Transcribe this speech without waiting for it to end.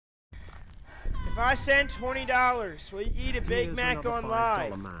If I send $20, will you eat a Big Mac on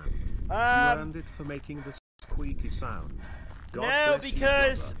live? You earned it for making the squeaky sound. No,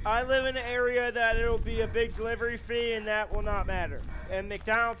 because I live in an area that it'll be a big delivery fee and that will not matter. And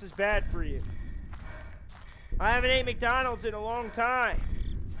McDonald's is bad for you. I haven't ate McDonald's in a long time.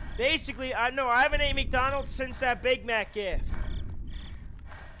 Basically, I haven't ate McDonald's since that Big Mac gift.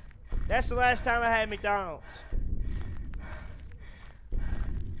 That's the last time I had McDonald's.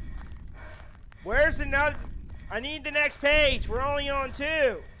 Where's another? I need the next page. We're only on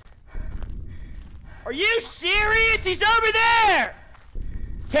 2. Are you serious? He's over there!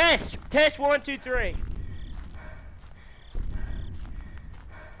 Test 1, 2, 3.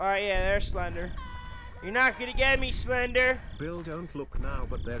 Alright, yeah, there's Slender. You're not gonna get me, Slender. Bill, don't look now,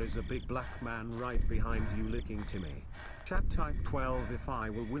 but there is a big black man right behind you licking Timmy. Chat type 12 if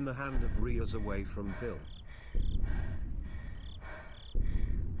I will win the hand of Ria's away from Bill.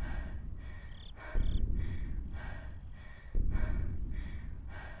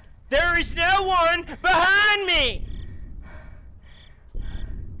 There is no one behind me!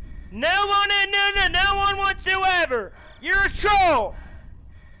 No one whatsoever! You're a troll!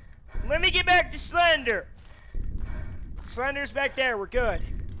 Let me get back to Slender. Slender's back there, we're good.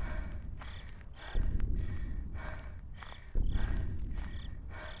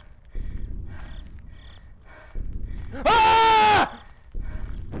 Ah!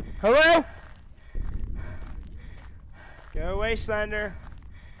 Hello? Go away, Slender.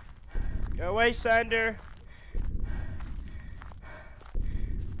 Go away, Slender.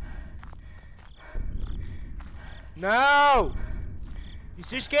 No! He's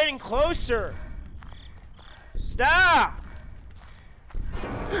just getting closer. Stop!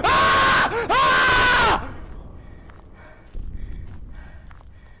 Ah! Ah!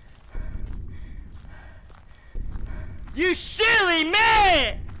 You silly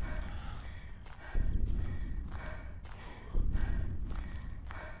man!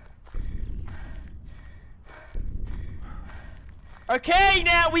 Okay,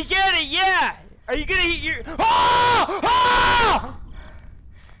 now we get it, yeah! Are you gonna hit your... Oh! Oh!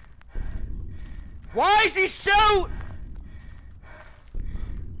 Why is he so...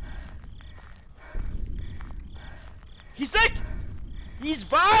 He's like... He's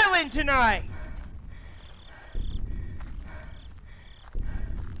violent tonight!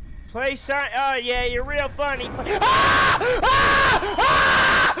 Play sign... Oh, yeah, you're real funny. Ah!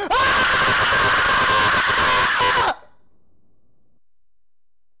 Ah! Ah! Ah!